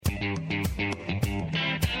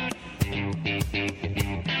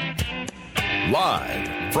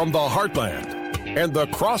Live from the heartland and the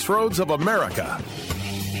crossroads of America,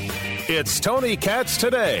 it's Tony Katz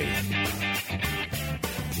Today.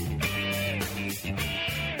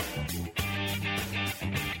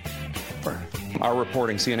 Our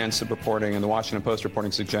reporting, CNN's reporting, and the Washington Post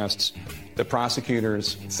reporting suggests that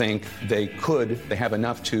prosecutors think they have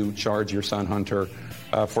enough to charge your son Hunter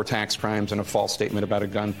for tax crimes and a false statement about a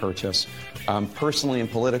gun purchase. Personally and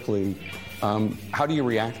politically, how do you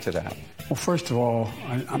react to that? Well, first of all,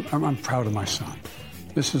 I'm proud of my son.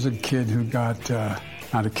 This is a kid who got,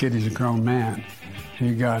 not a kid, he's a grown man.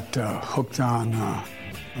 He got hooked on,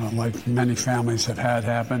 like many families have had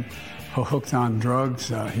happen, hooked on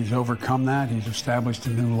drugs. He's overcome that. He's established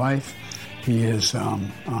a new life. He is,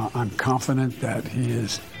 I'm confident that he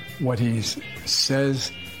is, what he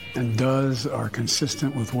says and does are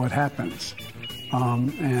consistent with what happens.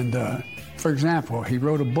 For example, he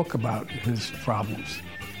wrote a book about his problems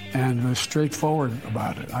and was straightforward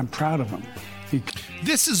about it. I'm proud of him.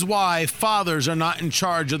 This is why fathers are not in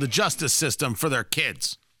charge of the justice system for their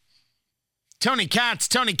kids. Tony Katz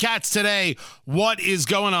Today. What is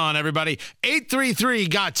going on, everybody?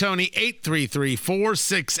 833-GOT-TONY,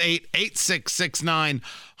 833-468-8669.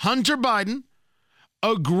 Hunter Biden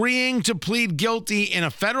agreeing to plead guilty in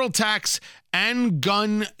a federal tax and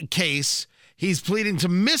gun case. He's pleading to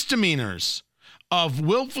misdemeanors of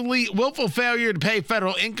willful failure to pay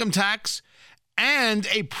federal income tax and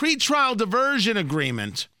a pretrial diversion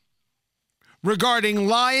agreement regarding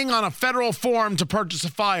lying on a federal form to purchase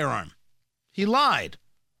a firearm. He lied.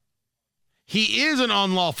 He is an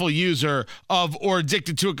unlawful user of or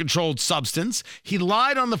addicted to a controlled substance. He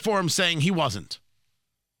lied on the form saying he wasn't.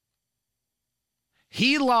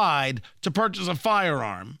 He lied to purchase a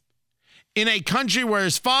firearm in a country where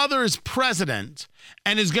his father is president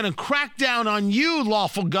and is going to crack down on you,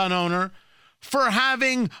 lawful gun owner, for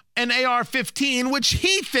having an AR-15, which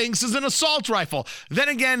he thinks is an assault rifle. Then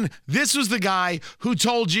again, this was the guy who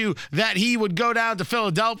told you that he would go down to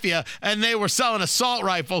Philadelphia and they were selling assault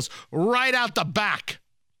rifles right out the back.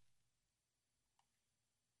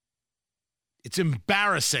 It's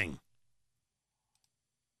embarrassing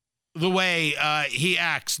the way he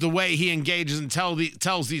acts, the way he engages and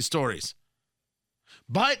tells these stories.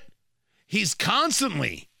 But he's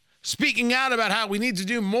constantly speaking out about how we need to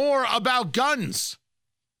do more about guns.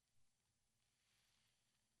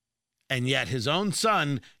 And yet his own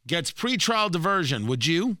son gets pretrial diversion. Would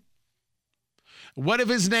you? What if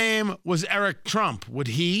his name was Eric Trump? Would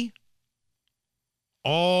he?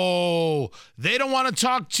 Oh, they don't want to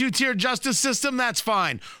talk two-tier justice system? That's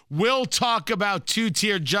fine. We'll talk about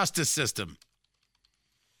two-tier justice system.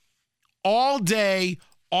 All day,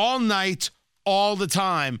 all night, all the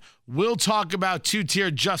time, we'll talk about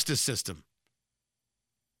two-tier justice system.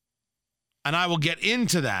 And I will get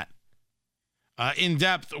into that in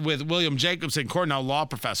depth with William Jacobson, Cornell law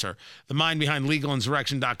professor, the mind behind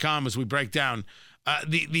legalinsurrection.com, as we break down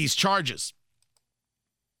these charges.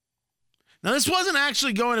 Now, this wasn't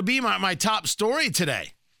actually going to be my top story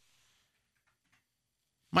today.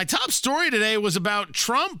 My top story today was about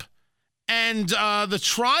Trump and the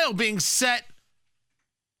trial being set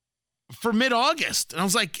for mid-August. And I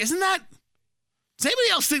was like, does anybody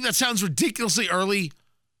else think that sounds ridiculously early?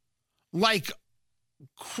 Like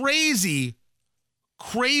crazy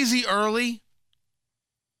early?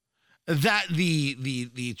 That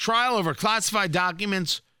the trial over classified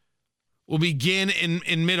documents will begin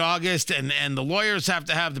in mid-August and the lawyers have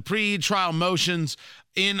to have the pre-trial motions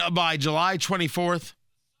in by July 24th.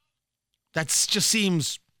 That just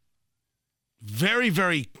seems very,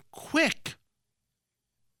 very quick.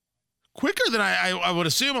 Quicker than I would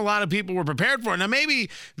assume a lot of people were prepared for. Now, maybe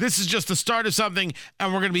this is just the start of something,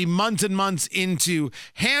 and we're going to be months and months into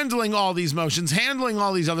handling all these motions, handling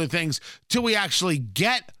all these other things, till we actually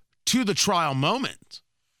get to the trial moment.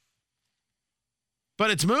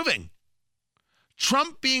 But it's moving.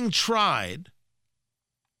 Trump being tried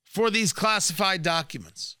for these classified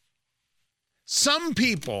documents. Some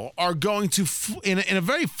people are going to, in a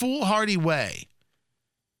very foolhardy way,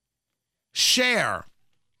 share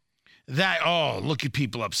that, oh, look at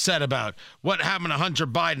people upset about what happened to Hunter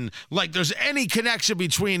Biden, like there's any connection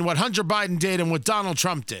between what Hunter Biden did and what Donald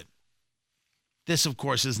Trump did. This, of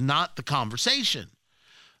course, is not the conversation.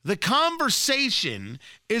 The conversation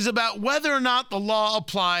is about whether or not the law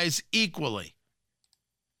applies equally.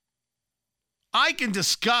 I can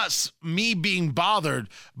discuss me being bothered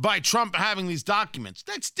by Trump having these documents.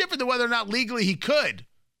 That's different than whether or not legally he could.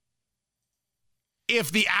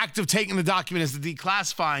 If the act of taking the document is the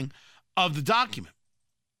declassifying of the document.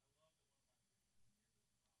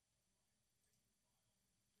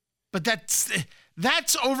 But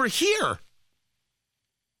that's over here.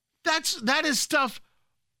 That is stuff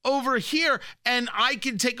over here. And I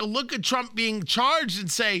can take a look at Trump being charged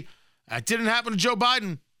and say, that didn't happen to Joe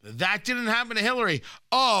Biden. That didn't happen to Hillary.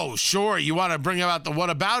 Oh, sure, you want to bring about the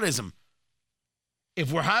whataboutism.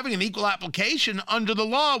 If we're having an equal application under the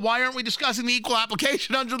law, why aren't we discussing the equal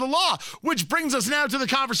application under the law? Which brings us now to the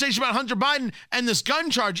conversation about Hunter Biden and this gun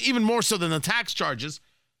charge, even more so than the tax charges.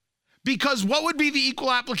 Because what would be the equal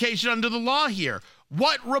application under the law here?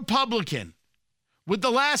 What Republican with the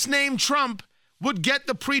last name Trump would get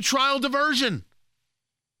the pretrial diversion?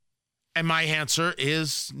 And my answer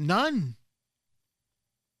is none.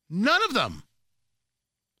 None of them.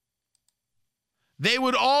 They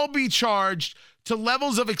would all be charged to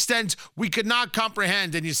levels of extent we could not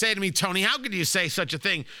comprehend. And you say to me, Tony, how could you say such a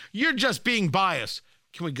thing? You're just being biased.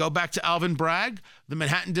 Can we go back to Alvin Bragg, the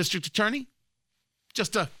Manhattan District Attorney?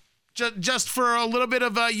 Just for a little bit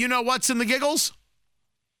of what's in the giggles?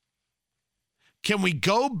 Can we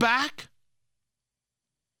go back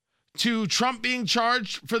to Trump being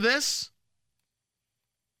charged for this?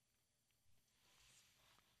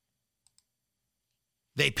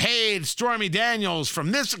 They paid Stormy Daniels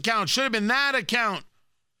from this account, should have been that account.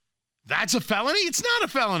 That's a felony? It's not a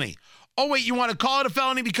felony. Oh, wait, you want to call it a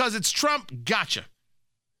felony because it's Trump? Gotcha.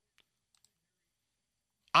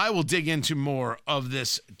 I will dig into more of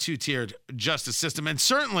this two-tiered justice system. And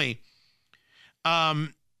certainly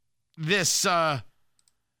this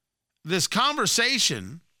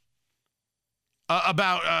conversation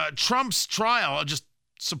about Trump's trial, I'm just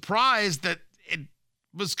surprised that it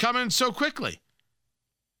was coming so quickly.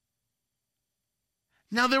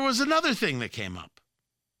 Now, there was another thing that came up.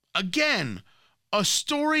 Again, a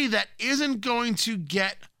story that isn't going to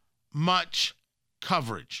get much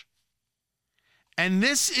coverage. And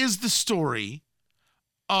this is the story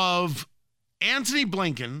of Antony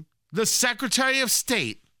Blinken, the Secretary of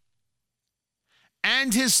State,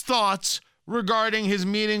 and his thoughts regarding his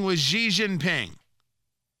meeting with Xi Jinping.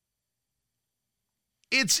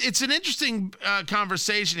 It's an interesting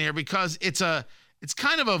conversation here because it's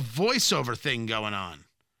kind of a voiceover thing going on.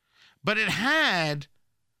 But it had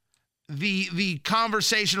the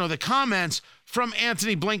conversation or the comments from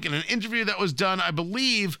Antony Blinken, an interview that was done, I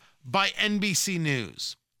believe, by NBC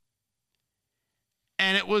News.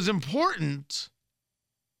 And it was important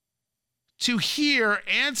to hear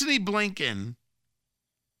Antony Blinken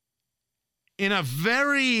in a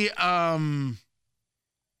very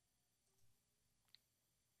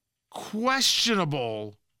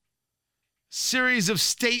questionable series of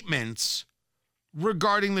statements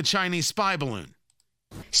regarding the Chinese spy balloon.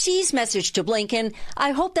 Xi's message to Blinken: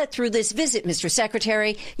 I hope that through this visit, Mr.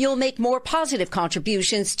 Secretary, you'll make more positive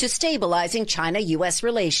contributions to stabilizing China-U.S.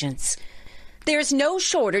 relations. There's no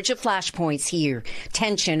shortage of flashpoints here.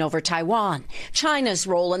 Tension over Taiwan, China's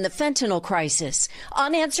role in the fentanyl crisis,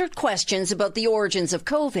 unanswered questions about the origins of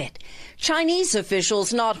COVID, Chinese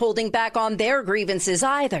officials not holding back on their grievances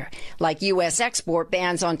either, like U.S. export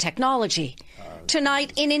bans on technology.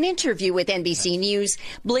 Tonight, in an interview with NBC News,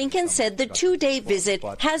 Blinken said the two-day visit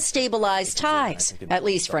has stabilized ties, at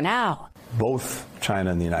least for now. Both China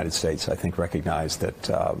and the United States, I think, recognize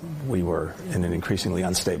that we were in an increasingly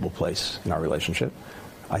unstable place in our relationship.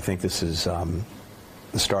 I think this is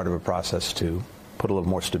the start of a process to put a little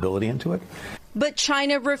more stability into it. But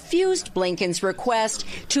China refused Blinken's request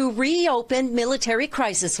to reopen military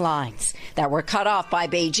crisis lines that were cut off by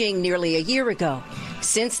Beijing nearly a year ago.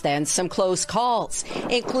 Since then, some close calls,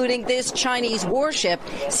 including this Chinese warship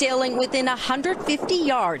sailing within 150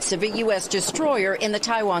 yards of a U.S. destroyer in the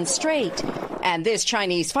Taiwan Strait, and this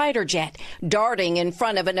Chinese fighter jet darting in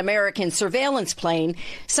front of an American surveillance plane,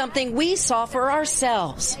 something we saw for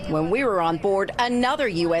ourselves when we were on board another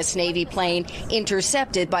U.S. Navy plane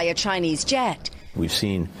intercepted by a Chinese jet. We've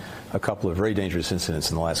seen a couple of very dangerous incidents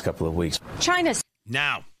in the last couple of weeks.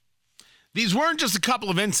 Now, these weren't just a couple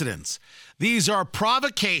of incidents. These are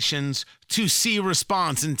provocations to see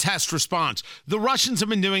response and test response. The Russians have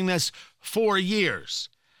been doing this for years.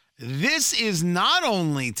 This is not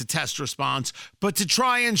only to test response, but to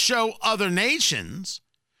try and show other nations,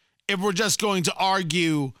 if we're just going to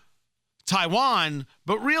argue Taiwan,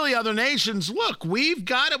 but really other nations, look, we've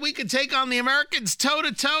got it. We could take on the Americans toe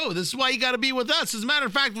to toe. This is why you got to be with us. As a matter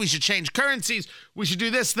of fact, we should change currencies. We should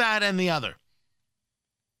do this, that, and the other.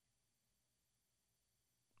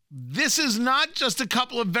 This is not just a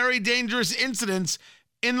couple of very dangerous incidents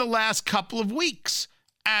in the last couple of weeks,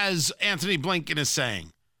 as Antony Blinken is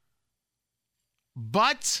saying.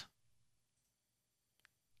 But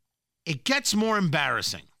it gets more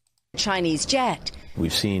embarrassing. Chinese jet.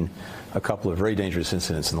 We've seen a couple of very dangerous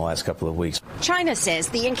incidents in the last couple of weeks. China says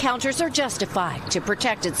the encounters are justified to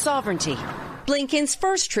protect its sovereignty. Blinken's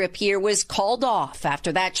first trip here was called off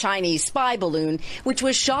after that Chinese spy balloon, which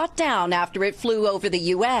was shot down after it flew over the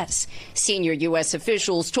U.S. Senior U.S.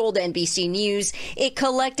 officials told NBC News it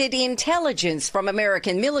collected intelligence from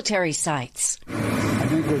American military sites. I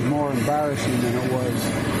think it was more embarrassing than it was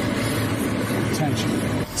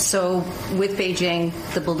intentional. So with Beijing,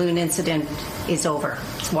 the balloon incident is over.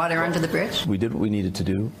 It's water under the bridge? We did what we needed to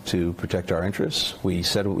do to protect our interests. We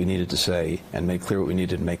said what we needed to say and made clear what we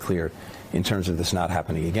needed to make clear in terms of this not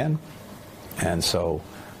happening again. And so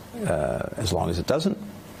as long as it doesn't,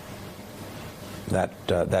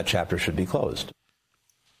 that chapter should be closed.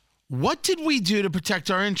 What did we do to protect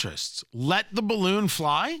our interests? Let the balloon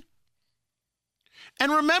fly?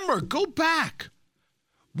 And remember, go back.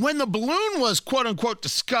 When the balloon was, quote unquote,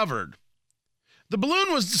 discovered, the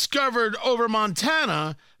balloon was discovered over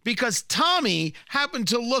Montana because Tommy happened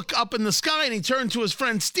to look up in the sky and he turned to his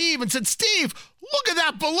friend Steve and said, "Steve, look at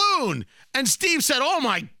that balloon." And Steve said, "Oh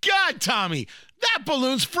my God, Tommy, that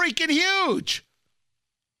balloon's freaking huge."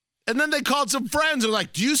 And then they called some friends and were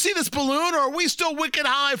like, "Do you see this balloon, or are we still wicked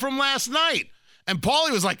high from last night?" And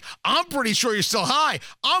Paulie was like, "I'm pretty sure you're still high.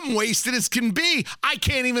 I'm wasted as can be. I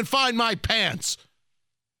can't even find my pants."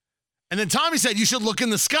 And then Tommy said, "You should look in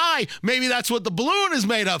the sky. Maybe that's what the balloon is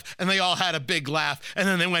made of." And they all had a big laugh. And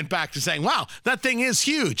then they went back to saying, "Wow, that thing is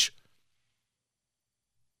huge."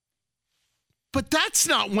 But that's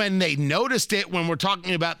not when they noticed it. When we're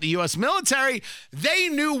talking about the U.S. military, they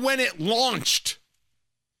knew when it launched.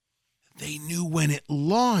 They knew when it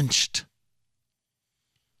launched.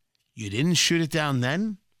 You didn't shoot it down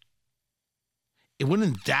then?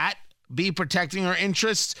 Wouldn't that be protecting our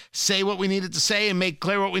interests, say what we needed to say, and make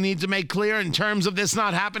clear what we need to make clear in terms of this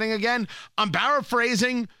not happening again? I'm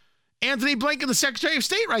paraphrasing Anthony Blinken, the Secretary of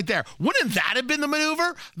State, right there. Wouldn't that have been the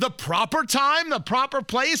maneuver? The proper time, the proper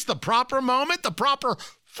place, the proper moment, the proper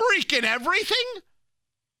freaking everything?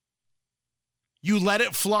 You let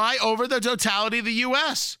it fly over the totality of the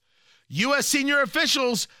U.S. U.S. senior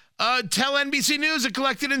officials tell NBC News it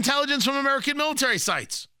collected intelligence from American military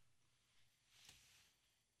sites.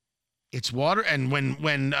 It's water, and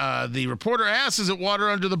when the reporter asks, "Is it water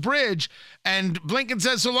under the bridge?" and Blinken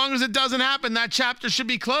says, "So long as it doesn't happen, that chapter should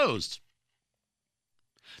be closed."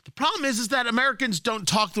 The problem is that Americans don't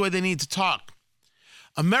talk the way they need to talk.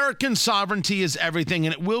 American sovereignty is everything,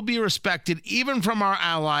 and it will be respected even from our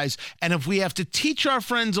allies. And if we have to teach our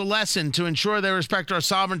friends a lesson to ensure they respect our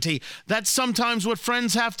sovereignty, that's sometimes what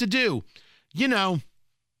friends have to do. You know,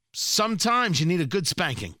 sometimes you need a good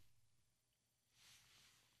spanking.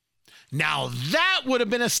 Now, that would have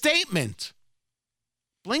been a statement.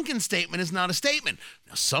 Blinken's statement is not a statement.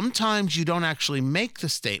 Now, sometimes you don't actually make the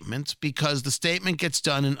statement because the statement gets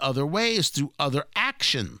done in other ways through other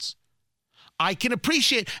actions. I can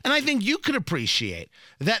appreciate, and I think you can appreciate,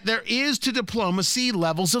 that there is to diplomacy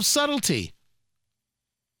levels of subtlety.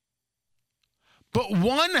 But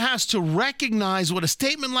one has to recognize what a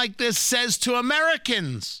statement like this says to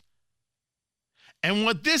Americans. And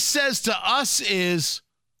what this says to us is,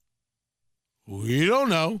 we don't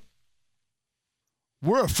know.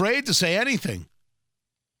 We're afraid to say anything.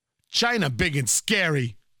 China big and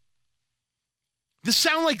scary. Does this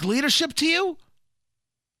sound like leadership to you?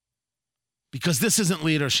 Because this isn't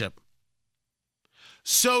leadership.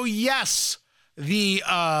 So yes, the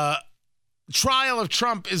trial of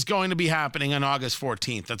Trump is going to be happening on August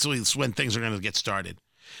 14th. That's when things are going to get started.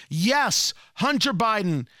 Yes, Hunter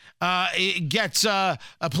Biden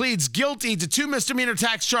pleads guilty to 2 misdemeanor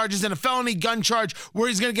tax charges and a felony gun charge where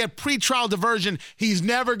he's going to get pretrial diversion. He's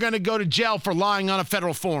never going to go to jail for lying on a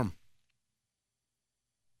federal form.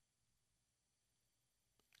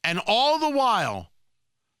 And all the while,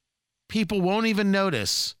 people won't even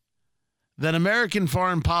notice that American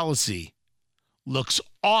foreign policy looks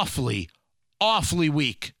awfully, awfully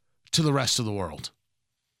weak to the rest of the world.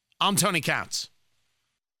 I'm Tony Katz.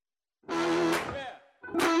 The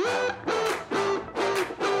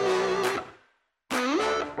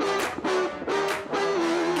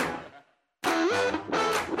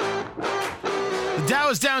Dow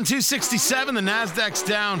is down 267, the Nasdaq's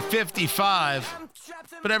down 55,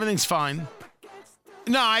 but everything's fine.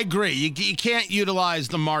 No, I agree. You can't utilize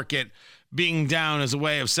the market being down as a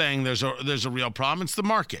way of saying there's a real problem. It's the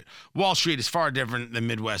market. Wall Street is far different than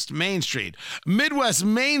Midwest Main Street. Midwest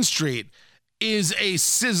Main Street is a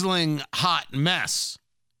sizzling hot mess.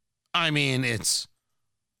 I mean, it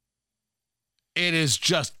is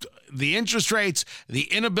just the interest rates, the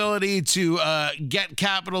inability to get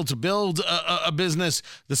capital to build a business,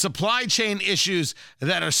 the supply chain issues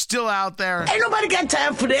that are still out there. Ain't nobody got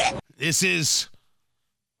time for that. This is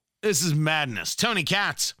madness. Tony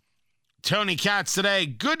Katz, Tony Katz today.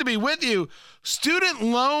 Good to be with you. Student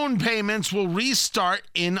loan payments will restart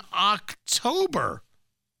in October.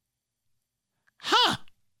 Huh.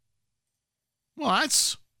 Well,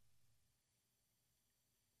 that's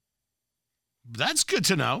good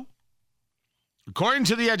to know. According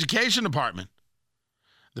to the Education Department,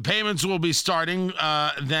 the payments will be starting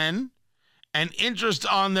then, and interest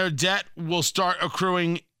on their debt will start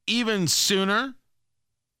accruing even sooner.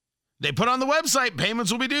 They put on the website,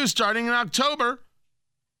 payments will be due starting in October.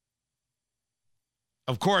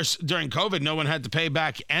 Of course, during COVID, no one had to pay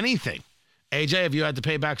back anything. AJ, have you had to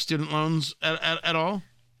pay back student loans at all?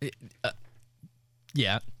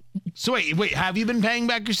 Yeah. So wait, have you been paying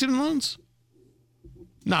back your student loans?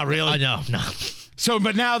 Not really. No. So,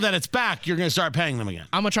 but now that it's back, you're going to start paying them again.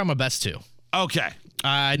 I'm going to try my best to. Okay.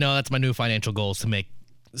 I know that's my new financial goal, is to make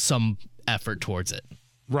some effort towards it.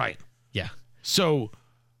 Right. Yeah. So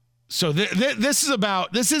this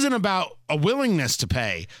isn't about a willingness to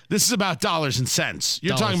pay. This is about dollars and cents.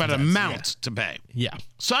 You're talking about an amount to pay. Yeah.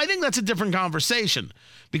 So I think that's a different conversation,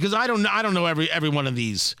 because I don't know every one of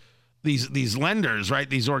these lenders, right?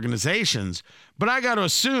 These organizations, but I got to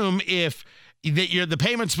assume if the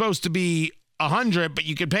payment's supposed to be 100, but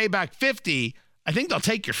you can pay back 50, I think they'll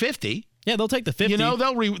take your 50. Yeah, they'll take the 50. You know,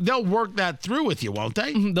 they'll work that through with you, won't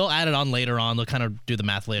they? They'll add it on later on. They'll kind of do the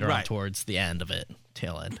math later on Right. towards the end of it,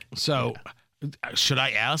 tail end. So, should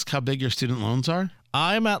I ask how big your student loans are?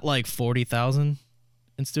 I'm at like $40,000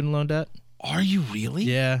 in student loan debt. Are you really?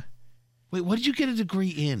 Yeah. Wait, what did you get a degree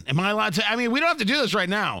in? Am I allowed to? I mean, we don't have to do this right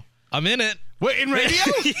now. I'm in it. Wait, in radio?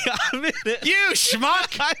 Yeah, I'm in it. You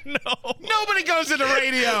schmuck! I know. Nobody goes into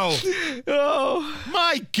radio. Oh.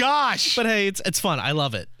 My gosh. But hey, it's fun. I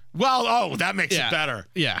love it. Well, that makes it better.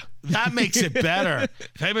 Yeah. That makes it better.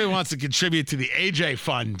 If anybody wants to contribute to the AJ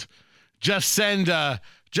fund, just send you know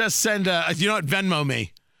what, Venmo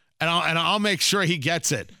me, and I'll make sure he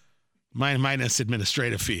gets it. Minus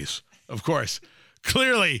administrative fees, of course.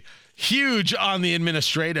 Clearly huge on the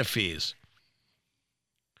administrative fees.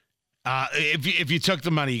 If you took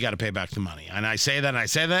the money, you got to pay back the money. And I say that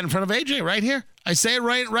in front of AJ right here. I say it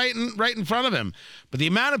right in front of him. But the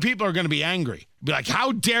amount of people are going to be angry. Be like,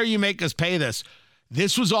 how dare you make us pay this?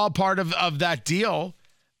 This was all part of that deal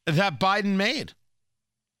that Biden made.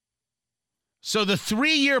 So the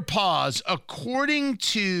 3-year pause, according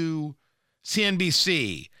to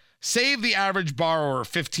CNBC, saved the average borrower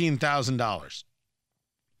 $15,000.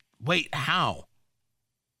 Wait, how?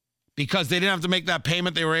 Because they didn't have to make that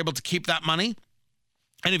payment, they were able to keep that money.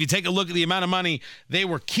 And if you take a look at the amount of money they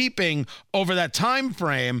were keeping over that time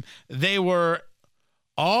frame, they were,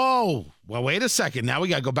 wait a second. Now we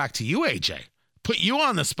got to go back to you, AJ. Put you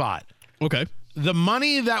on the spot. Okay. The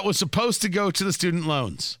money that was supposed to go to the student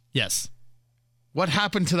loans. Yes. What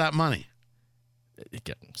happened to that money? It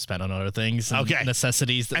get spent on other things, and okay,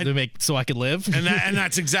 necessities that they make so I could live. and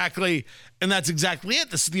that's exactly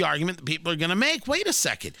it. This is the argument that people are going to make. Wait a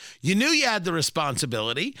second. You knew you had the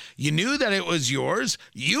responsibility. You knew that it was yours.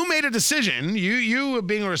 You made a decision. You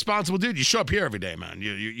being a responsible dude, you show up here every day, man.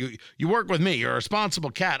 You work with me. You're a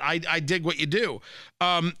responsible cat. I dig what you do.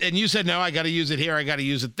 And you said, no, I got to use it here. I got to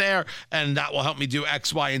use it there. And that will help me do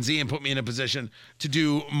X, Y, and Z and put me in a position to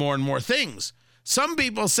do more and more things. Some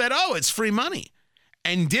people said, it's free money,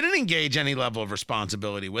 and didn't engage any level of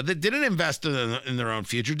responsibility with it, didn't invest in their own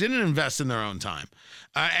future, didn't invest in their own time.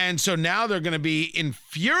 And so now they're going to be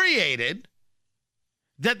infuriated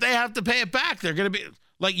that they have to pay it back. They're going to be,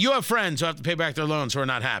 like, you have friends who have to pay back their loans who are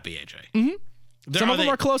not happy, AJ. Mm-hmm. Some of them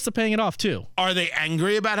are close to paying it off, too. Are they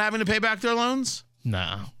angry about having to pay back their loans?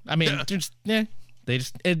 No. I mean,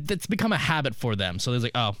 it's become a habit for them. So they're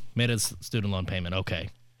like, made a student loan payment. Okay.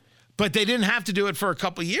 But they didn't have to do it for a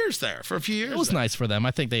couple of years there, for a few years. It was nice for them. I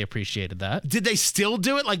think they appreciated that. Did they still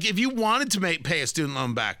do it? Like, if you wanted to pay a student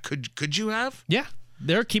loan back, could you have? Yeah.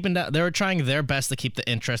 They're keeping that. They're trying their best to keep the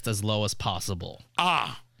interest as low as possible.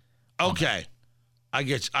 Okay. I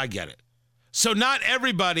get it. So not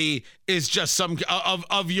everybody is just some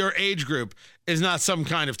of your age group is not some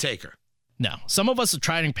kind of taker. No. Some of us are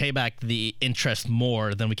trying to pay back the interest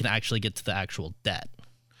more than we can actually get to the actual debt.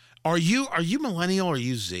 Are you millennial or are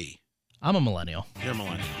you Z? I'm a millennial. You're a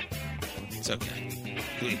millennial. It's okay.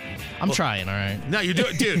 I'm trying, all right? No, you're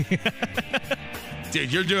doing, dude.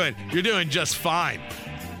 Dude, you're doing just fine.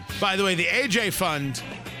 By the way, the AJ Fund,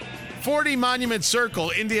 40 Monument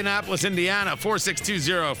Circle, Indianapolis, Indiana,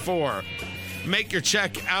 46204. Make your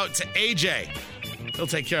check out to AJ. He'll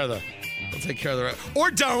take care of the rest.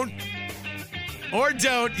 Or don't.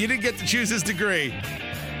 You didn't get to choose his degree.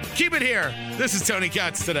 Keep it here. This is Tony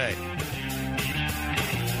Katz Today.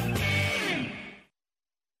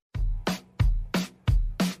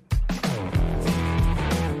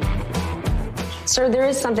 Sir, there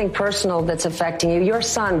is something personal that's affecting you. Your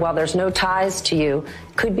son, while there's no ties to you,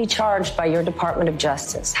 could be charged by your Department of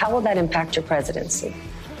Justice. How will that impact your presidency?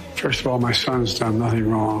 First of all, my son's done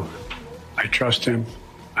nothing wrong. I trust him.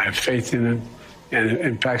 I have faith in him. And it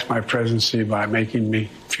impacts my presidency by making me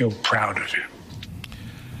feel proud of him.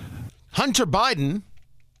 Hunter Biden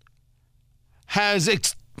has,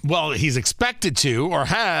 he's expected to, or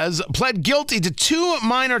has, pled guilty to 2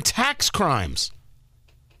 minor tax crimes.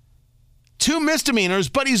 2 misdemeanors,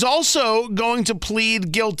 but he's also going to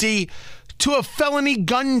plead guilty to a felony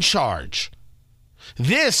gun charge.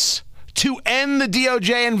 This to end the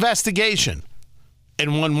DOJ investigation.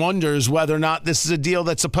 And one wonders whether or not this is a deal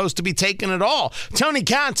that's supposed to be taken at all. Tony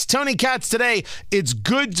Katz today. It's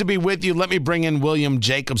good to be with you. Let me bring in William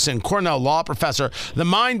Jacobson, Cornell law professor, the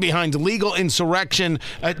mind behind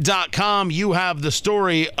legalinsurrection.com. You have the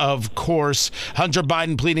story, of course, Hunter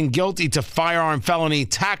Biden pleading guilty to firearm felony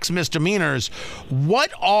tax misdemeanors.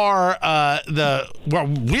 What are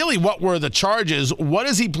what were the charges? What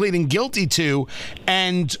is he pleading guilty to?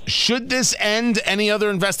 And should this end any other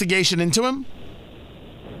investigation into him?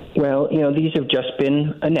 Well, these have just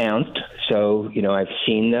been announced, so, I've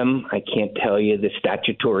seen them. I can't tell you the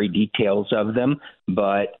statutory details of them,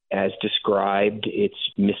 but as described, it's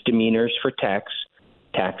misdemeanors for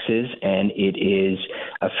taxes, and it is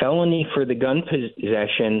a felony for the gun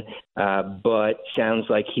possession, but sounds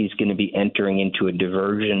like he's going to be entering into a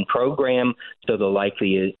diversion program, so the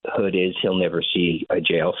likelihood is he'll never see a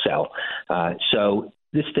jail cell. So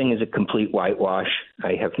this thing is a complete whitewash.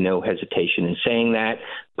 I have no hesitation in saying that.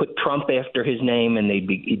 Put Trump after his name, and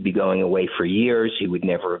he'd be going away for years. He would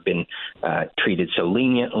never have been treated so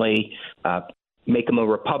leniently. Make him a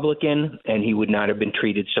Republican, and he would not have been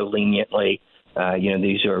treated so leniently.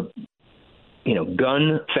 These are,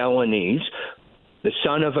 gun felonies. The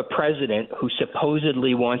son of a president who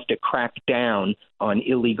supposedly wants to crack down on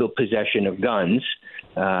illegal possession of guns.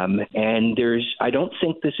 And I don't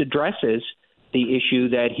think this addresses the issue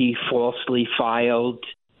that he falsely filed,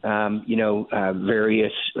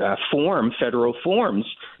 various federal forms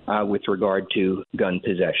with regard to gun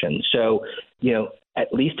possession. So,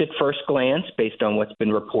 at least at first glance, based on what's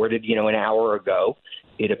been reported, an hour ago,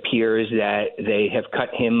 it appears that they have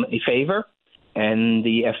cut him a favor, and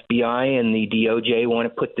the FBI and the DOJ want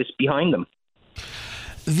to put this behind them.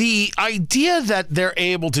 The idea that they're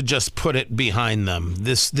able to just put it behind them,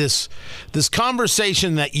 this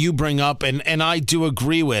conversation that you bring up, and I do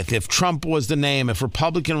agree with, if Trump was the name, if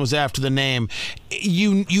Republican was after the name,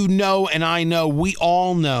 you know, and I know, we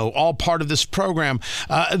all know, all part of this program,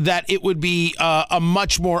 that it would be a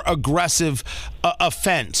much more aggressive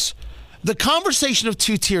offense. The conversation of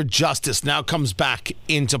two-tier justice now comes back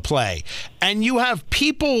into play, and you have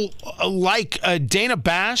people like Dana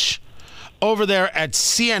Bash over there at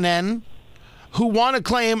CNN who want to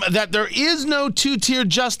claim that there is no two-tier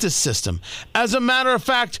justice system. As a matter of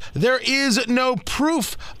fact, there is no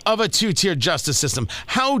proof of a two-tier justice system.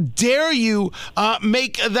 How dare you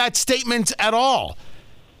make that statement at all?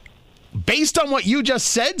 Based on what you just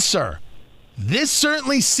said, sir, this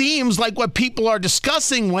certainly seems like what people are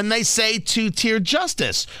discussing when they say two-tier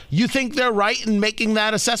justice. You think they're right in making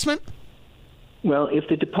that assessment? Well, if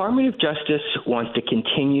the Department of Justice wants to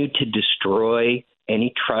continue to destroy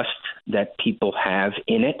any trust that people have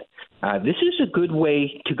in it, this is a good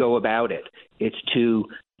way to go about it. It's to,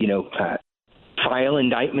 file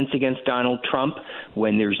indictments against Donald Trump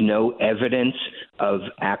when there's no evidence of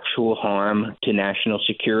actual harm to national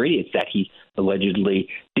security. It's that he allegedly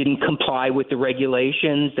didn't comply with the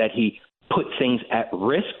regulations, that he put things at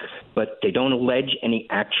risk, but they don't allege any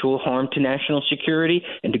actual harm to national security,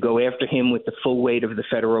 and to go after him with the full weight of the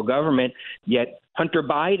federal government. Yet Hunter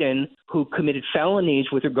Biden, who committed felonies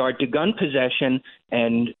with regard to gun possession,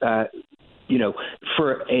 and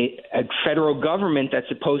for a federal government that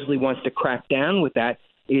supposedly wants to crack down with that,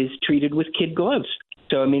 is treated with kid gloves.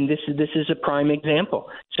 So, this is a prime example.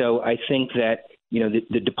 So I think that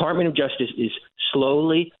the Department of Justice is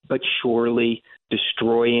slowly but surely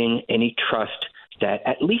destroying any trust that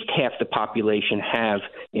at least half the population have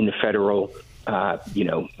in the federal,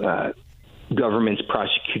 government's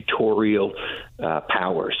prosecutorial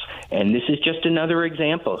powers. And this is just another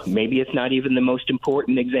example. Maybe it's not even the most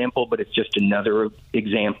important example, but it's just another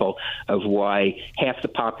example of why half the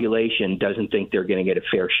population doesn't think they're going to get a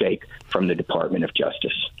fair shake from the Department of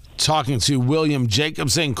Justice. Talking to William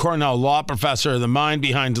Jacobson, Cornell law professor, the mind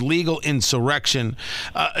behind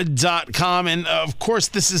legalinsurrection.com. And of course,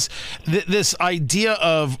 this is this idea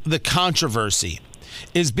of the controversy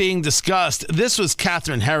is being discussed. This was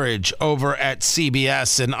Catherine Herridge over at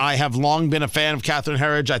CBS, and I have long been a fan of Catherine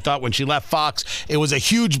Herridge. I thought when she left Fox, it was a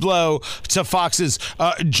huge blow to Fox's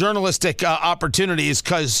journalistic opportunities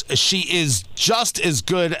because she is just as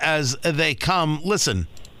good as they come. Listen.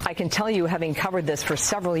 I can tell you, having covered this for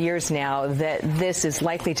several years now, that this is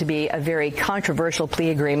likely to be a very controversial plea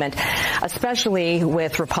agreement, especially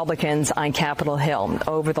with Republicans on Capitol Hill.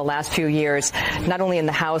 Over the last few years, not only in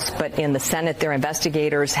the House but in the Senate, their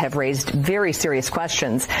investigators have raised very serious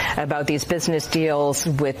questions about these business deals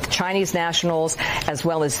with Chinese nationals, as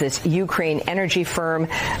well as this Ukraine energy firm,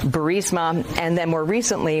 Burisma. And then more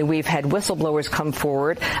recently, we've had whistleblowers come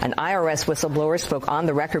forward. An IRS whistleblower spoke on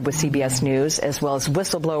the record with CBS News, as well as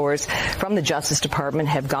whistleblowers from the Justice Department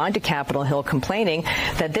have gone to Capitol Hill complaining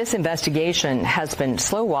that this investigation has been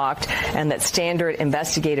slow-walked and that standard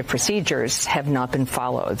investigative procedures have not been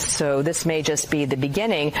followed. So this may just be the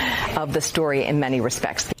beginning of the story in many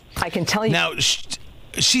respects. I can tell you... Now,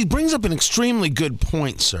 she brings up an extremely good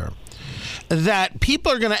point, sir, that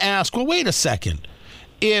people are going to ask, well, wait a second.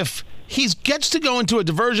 If he gets to go into a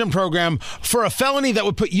diversion program for a felony that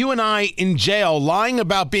would put you and I in jail, lying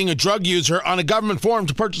about being a drug user on a government form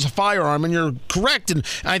to purchase a firearm. And you're correct. And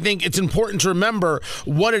I think it's important to remember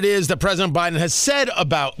what it is that President Biden has said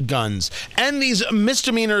about guns and these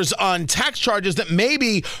misdemeanors on tax charges that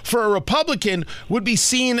maybe for a Republican would be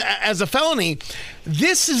seen as a felony.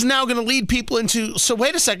 This is now going to lead people into, so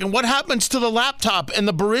wait a second, what happens to the laptop and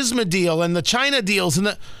the Burisma deal and the China deals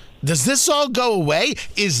and does this all go away?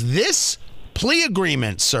 Is this plea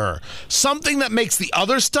agreement, sir, something that makes the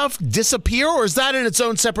other stuff disappear, or is that in its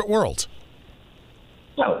own separate world?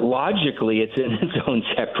 Well, logically, it's in its own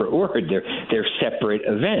separate world. They're separate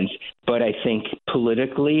events. But I think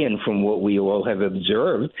politically and from what we all have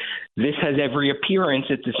observed, this has every appearance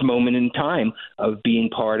at this moment in time of being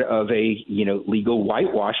part of a, legal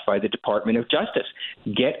whitewash by the Department of Justice.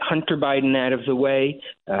 Get Hunter Biden out of the way.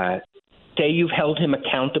 Say you've held him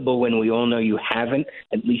accountable when we all know you haven't,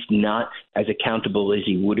 at least not as accountable as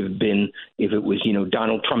he would have been if it was,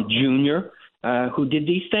 Donald Trump Jr. Who did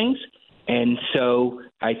these things. And so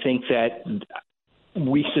I think that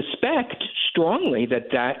we suspect strongly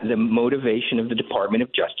that the motivation of the Department of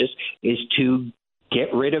Justice is to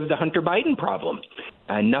get rid of the Hunter Biden problem.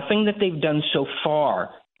 Nothing that they've done so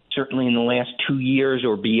far, certainly in the last 2 years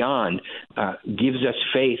or beyond, gives us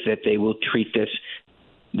faith that they will treat this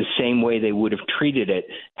the same way they would have treated it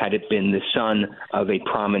had it been the son of a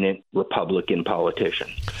prominent Republican politician.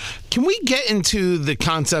 Can we get into the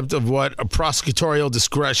concept of what a prosecutorial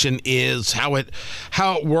discretion is, how it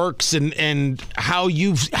works, and how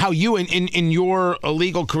you in your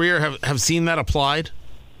legal career have seen that applied?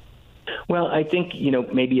 Well, I think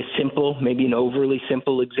maybe an overly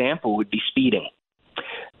simple example would be speeding.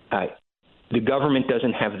 The government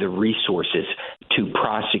doesn't have the resources to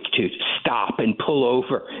prosecute, stop, and pull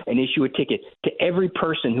over and issue a ticket to every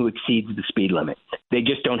person who exceeds the speed limit. They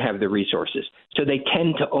just don't have the resources. So they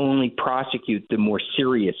tend to only prosecute the more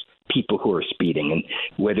serious people who are speeding. And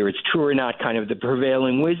whether it's true or not, kind of the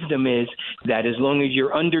prevailing wisdom is that as long as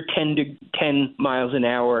you're under 10 miles an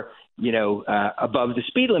hour, above the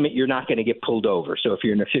speed limit, you're not going to get pulled over. So if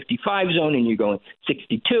you're in a 55 zone and you're going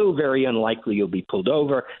 62, very unlikely you'll be pulled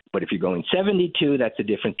over. But if you're going 72, that's a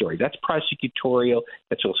different story. That's prosecutorial.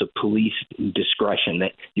 That's also police discretion,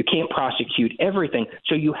 that you can't prosecute everything.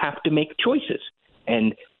 So you have to make choices.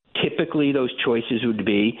 And typically those choices would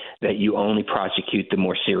be that you only prosecute the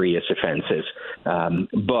more serious offenses. And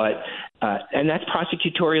that's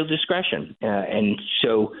prosecutorial discretion.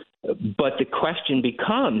 But the question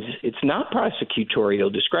becomes, it's not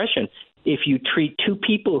prosecutorial discretion if you treat two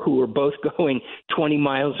people who are both going 20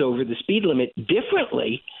 miles over the speed limit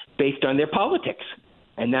differently based on their politics.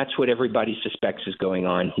 And that's what everybody suspects is going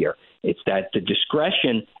on here. It's that the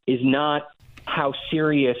discretion is not how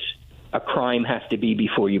serious a crime has to be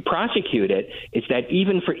before you prosecute it. It's that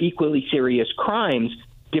even for equally serious crimes,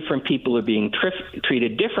 different people are being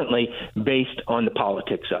treated differently based on the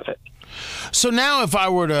politics of it. So now if I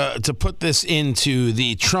were to put this into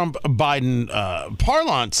the Trump-Biden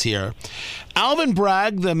parlance here, Alvin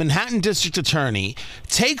Bragg, the Manhattan District Attorney,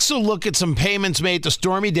 takes a look at some payments made to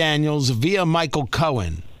Stormy Daniels via Michael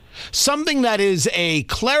Cohen. Something that is a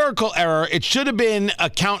clerical error. It should have been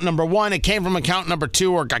account number one. It came from account number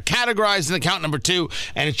two, or got categorized in account number two,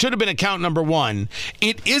 and it should have been account number one.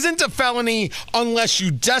 It isn't a felony unless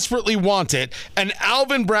you desperately want it, and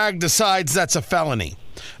Alvin Bragg decides that's a felony.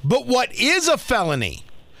 But what is a felony,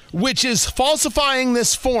 which is falsifying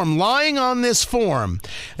this form, lying on this form,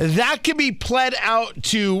 that can be pled out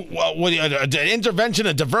to an intervention,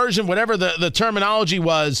 a diversion, whatever the terminology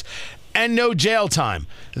was, and no jail time.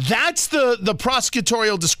 That's the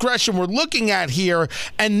prosecutorial discretion we're looking at here,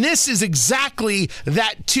 and this is exactly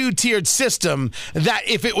that two-tiered system that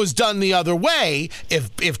if it was done the other way,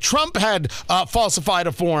 if Trump had falsified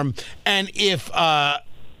a form, and if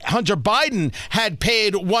Hunter Biden had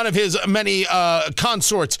paid one of his many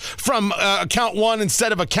consorts from account 1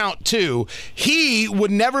 instead of account 2, he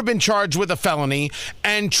would never have been charged with a felony,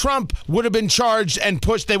 and Trump would have been charged and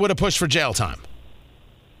they would have pushed for jail time.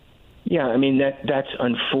 Yeah, I mean, that's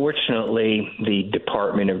unfortunately the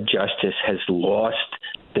Department of Justice has lost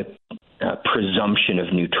the presumption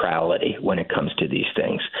of neutrality when it comes to these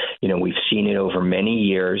things. You know, we've seen it over many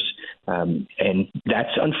years, and that's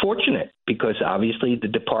unfortunate because obviously the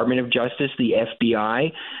Department of Justice, the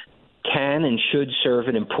FBI, can and should serve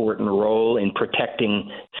an important role in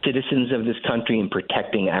protecting citizens of this country and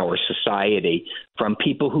protecting our society from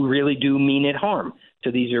people who really do mean it harm.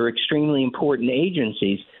 So these are extremely important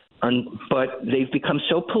agencies. But they've become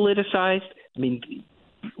so politicized. I mean,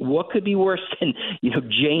 what could be worse than,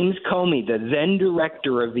 James Comey, the then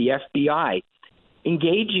director of the FBI,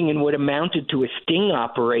 engaging in what amounted to a sting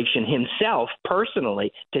operation himself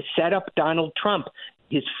personally to set up Donald Trump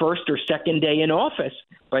his first or second day in office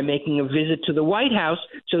by making a visit to the White House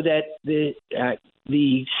so that the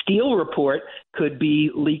Steele report could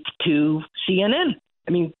be leaked to CNN.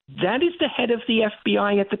 I mean, that is the head of the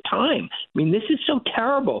FBI at the time. I mean, this is so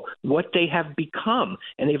terrible what they have become,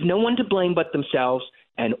 and they have no one to blame but themselves.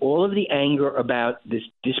 And all of the anger about this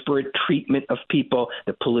disparate treatment of people,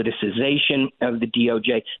 the politicization of the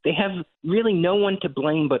DOJ, they have really no one to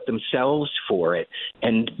blame but themselves for it.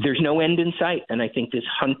 And there's no end in sight. And I think this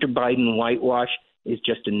Hunter Biden whitewash is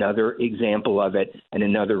just another example of it and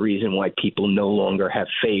another reason why people no longer have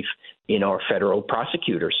faith in our federal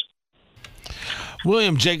prosecutors.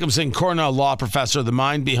 William Jacobson, Cornell Law Professor, the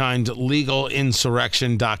mind behind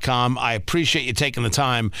legalinsurrection.com. I appreciate you taking the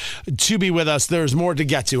time to be with us. There's more to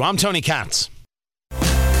get to. I'm Tony Katz.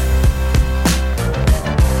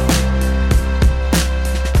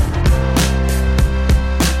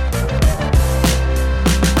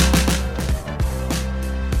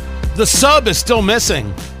 The sub is still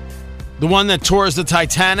missing. The one that tours the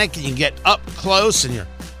Titanic. You can get up close and you're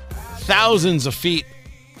thousands of feet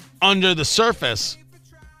under the surface.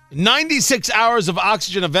 96 hours of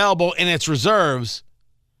oxygen available in its reserves,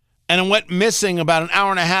 and it went missing about an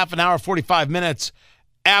hour and a half, an hour 45 minutes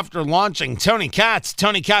after launching. Tony Katz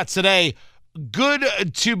today.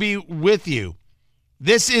 Good to be with you.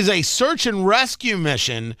 This is a search and rescue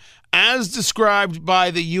mission as described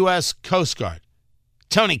by the U.S. Coast Guard.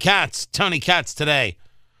 Tony Katz today.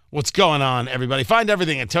 What's going on, everybody? Find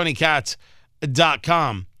everything at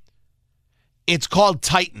TonyKatz.com. It's called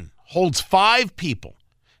Titan. Holds 5 people,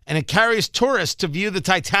 and it carries tourists to view the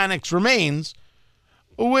Titanic's remains,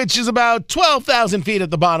 which is about 12,000 feet at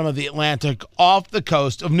the bottom of the Atlantic off the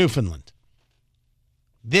coast of Newfoundland.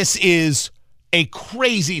 This is a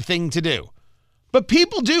crazy thing to do, but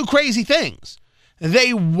people do crazy things.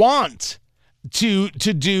 They want to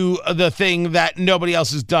do the thing that nobody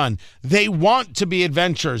else has done. They want to be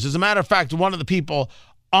adventurers. As a matter of fact, one of the people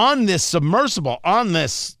on this submersible, on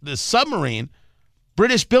this submarine,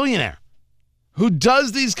 British billionaire who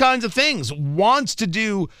does these kinds of things, wants to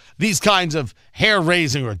do these kinds of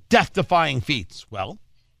hair-raising or death-defying feats. Well,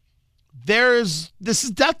 this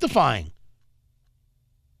is death-defying.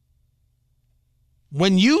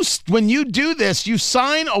 When you do this, you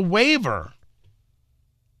sign a waiver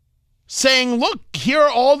saying, look, here are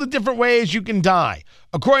all the different ways you can die.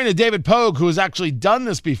 According to David Pogue, who has actually done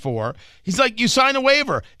this before, he's like, you sign a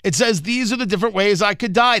waiver. It says, these are the different ways I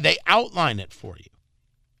could die. They outline it for you.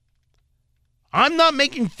 I'm not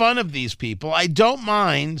making fun of these people. I don't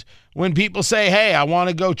mind when people say, hey, I want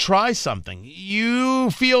to go try something. You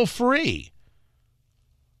feel free.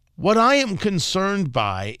 What I am concerned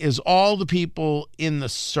by is all the people in the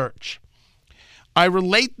search. I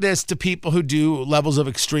relate this to people who do levels of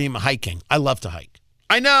extreme hiking. I love to hike.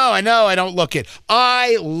 I know, I don't look it.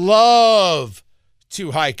 I love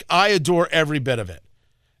to hike. I adore every bit of it.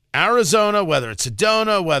 Arizona, whether it's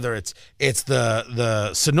Sedona, whether it's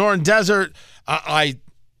the Sonoran Desert, I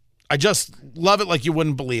just love it like you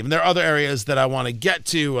wouldn't believe. And there are other areas that I want to get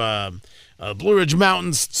to, Blue Ridge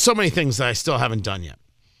Mountains, so many things that I still haven't done yet.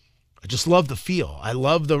 I just love the feel. I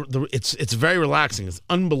love it's very relaxing. It's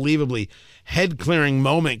unbelievably head-clearing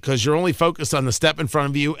moment because you're only focused on the step in front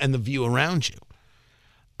of you and the view around you.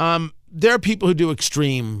 There are people who do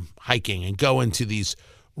extreme hiking and go into these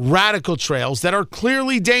radical trails that are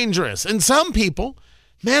clearly dangerous. And some people,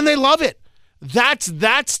 man, they love it.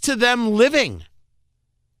 That's to them living.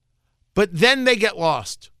 But then they get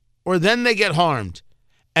lost or then they get harmed.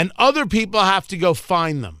 and other people have to go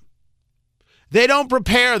find them. They don't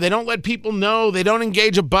prepare. They don't let people know. They don't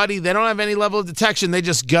engage a buddy. They don't have any level of detection. They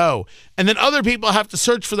just go. And then other people have to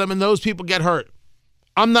search for them, and those people get hurt.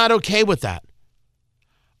 I'm not okay with that.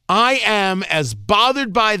 I am as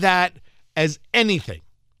bothered by that as anything.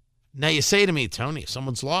 Now you say to me, Tony, if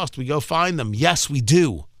someone's lost, we go find them. Yes, we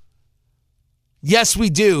do. Yes, we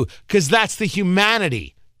do, because that's the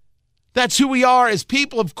humanity. That's who we are as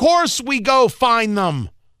people. Of course we go find them.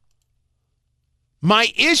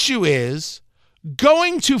 My issue is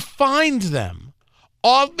going to find them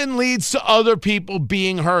often leads to other people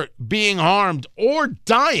being hurt, being harmed, or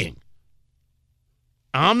dying.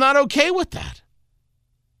 I'm not okay with that.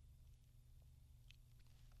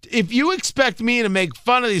 If you expect me to make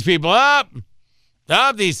fun of these people,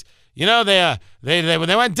 these, they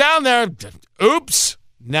went down there. Oops.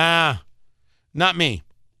 Nah, not me.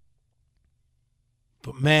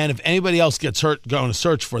 But man, if anybody else gets hurt going to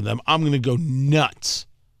search for them, I'm going to go nuts.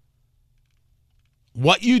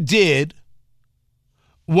 What you did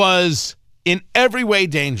was in every way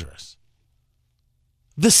dangerous.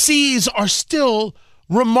 The seas are still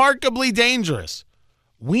remarkably dangerous.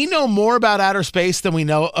 We know more about outer space than we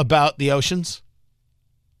know about the oceans.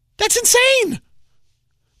 That's insane.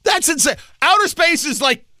 That's insane. Outer space is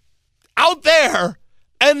like out there,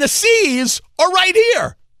 and the seas are right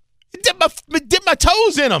here. Dip my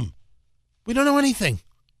toes in them. We don't know anything.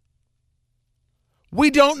 We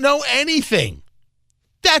don't know anything.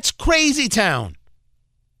 That's crazy town.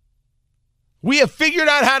 We have figured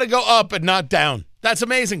out how to go up and not down. That's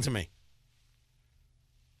amazing to me.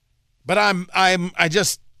 But I'm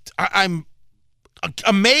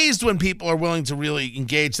amazed when people are willing to really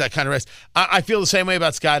engage that kind of risk. I feel the same way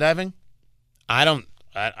about skydiving. I don't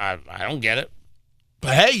get it.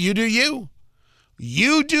 But hey, you do you.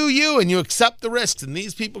 You do you, and you accept the risks, and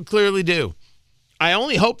these people clearly do. I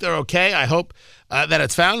only hope they're okay. I hope that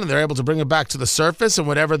it's found and they're able to bring it back to the surface, and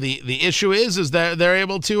whatever the issue is that they're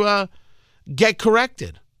able to get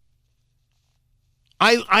corrected.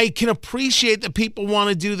 I can appreciate that people want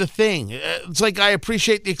to do the thing. It's like I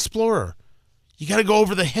appreciate the explorer. You got to go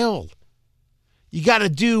over the hill. You got to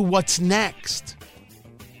do what's next.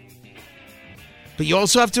 But you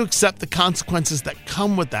also have to accept the consequences that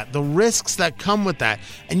come with that, the risks that come with that.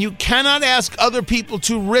 And you cannot ask other people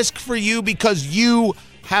to risk for you because you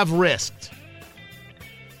have risked.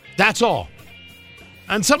 That's all.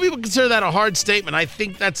 And some people consider that a hard statement. I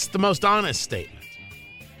think that's the most honest statement.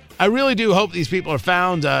 I really do hope these people are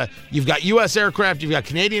found. You've got U.S. aircraft, you've got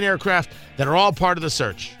Canadian aircraft that are all part of the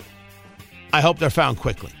search. I hope they're found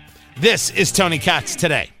quickly. This is Tony Katz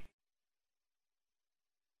Today.